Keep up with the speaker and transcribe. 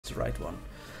the right one.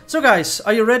 So guys,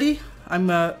 are you ready? I'm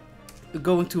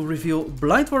going to reveal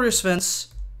BlindWarriorSven's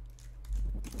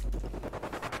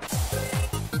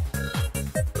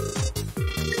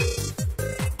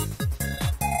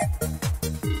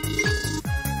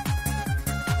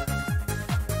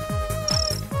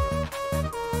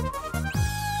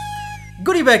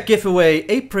Goodiebag giveaway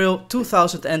April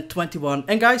 2021.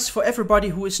 And guys, for everybody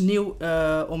who is new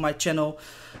on my channel,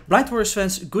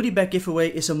 BlindWarriorSven's Goodiebag giveaway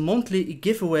is a monthly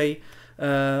giveaway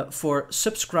for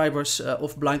subscribers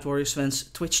of BlindWarriorSven's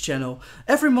Twitch channel.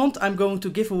 Every month I'm going to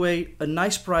give away a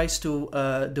nice prize to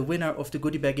the winner of the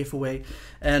Goodiebag giveaway.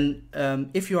 And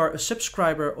if you are a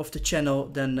subscriber of the channel,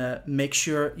 then make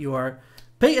sure you are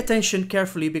pay attention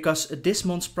carefully, because this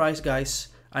month's prize, guys,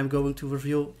 I'm going to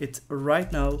reveal it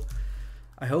right now.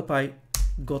 I hope I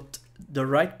got the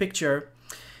right picture.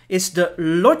 It's the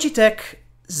Logitech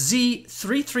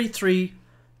Z333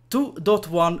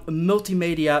 2.1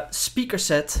 multimedia speaker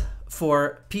set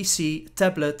for PC,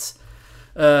 tablet,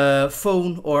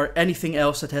 phone, or anything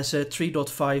else that has a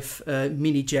 3.5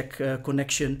 mini jack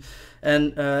connection.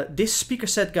 And this speaker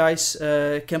set, guys,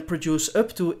 can produce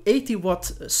up to 80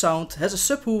 watt sound, has a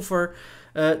subwoofer,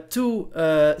 2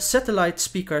 satellite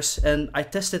speakers, and I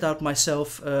tested out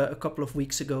myself a couple of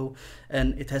weeks ago,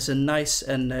 and it has a nice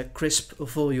and crisp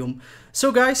volume.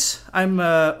 So guys, I'm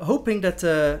hoping that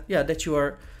that you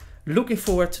are looking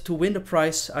forward to win the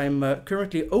prize. I'm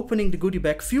currently opening the goodie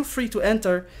bag. Feel free to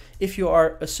enter if you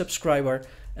are a subscriber,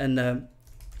 and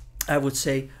I would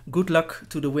say good luck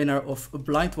to the winner of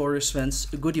BlindWarriorSven's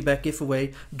goodie bag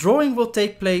giveaway. Drawing will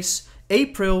take place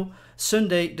April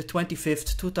Sunday the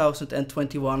 25th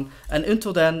 2021, and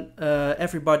until then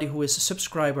everybody who is a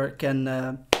subscriber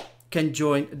can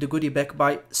join the goodie bag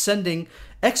by sending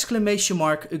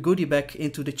 !goodie bag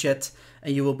into the chat,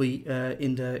 and you will be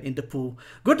in the pool.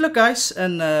 Good luck, guys,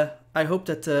 and I hope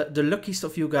that the luckiest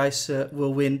of you guys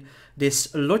will win this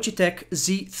Logitech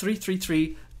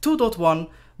Z333 2.1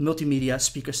 multimedia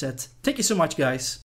speaker set. Thank you so much, guys.